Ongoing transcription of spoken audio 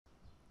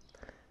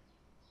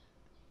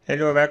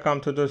Hello,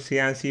 welcome to the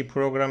CNC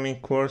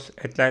Programming course.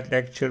 At that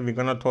lecture, we're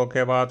going to talk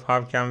about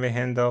how can we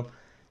handle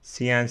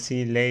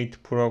CNC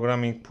Lathe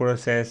programming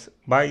process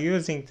by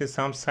using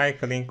some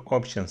cycling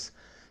options.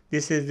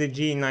 This is the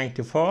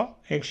G94.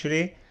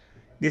 Actually,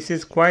 this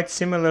is quite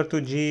similar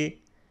to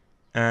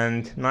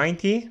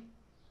G90.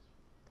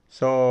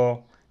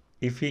 So,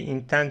 if we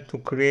intend to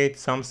create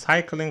some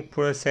cycling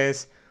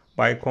process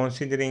by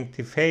considering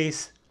the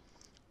face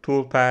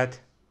toolpath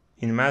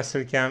in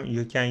Mastercam,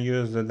 you can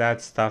use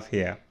that stuff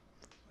here.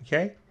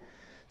 Okay,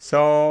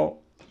 so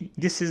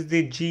this is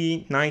the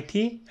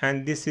G90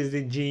 and this is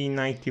the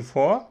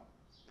G94.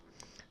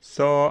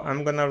 So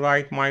I'm gonna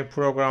write my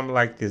program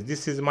like this.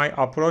 This is my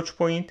approach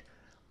point.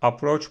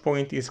 Approach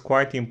point is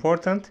quite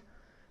important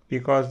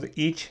because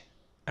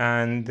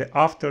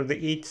after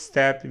each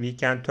step we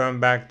can turn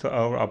back to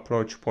our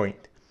approach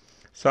point.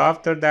 So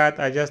after that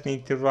I just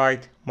need to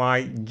write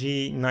my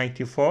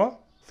G94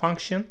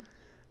 function,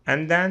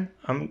 and then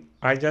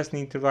I just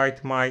need to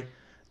write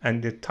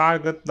the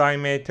target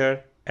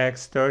diameter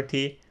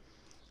x30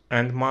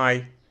 and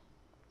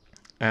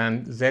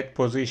z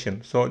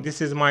position. So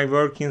this is my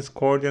working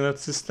coordinate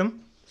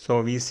system,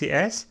 so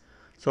VCS.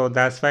 So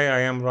that's why I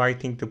am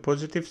writing the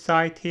positive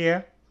side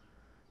here.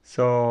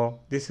 So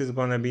this is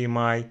going to be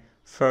my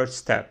first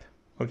step.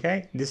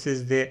 Okay, this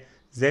is the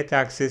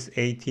z-axis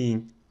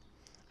 18,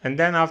 and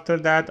then after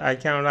that I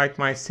can write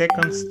my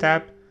second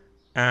step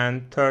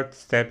and third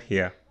step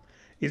here.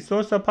 It's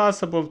also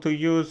possible to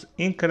use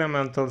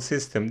incremental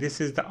system. This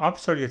is the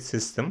absolute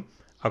system.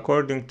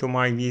 According to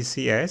my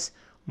VCS,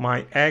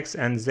 my X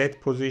and Z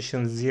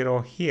position 0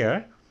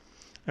 here.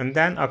 And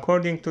then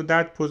according to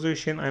that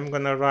position, I'm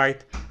going to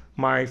write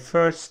my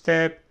first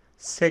step,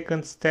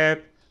 second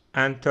step,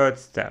 and third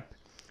step.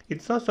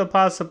 It's also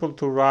possible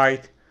to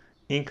write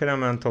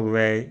incremental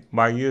way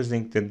by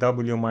using the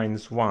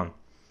W-1.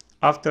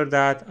 After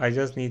that, I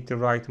just need to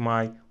write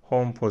my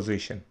home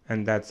position,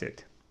 and that's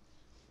it.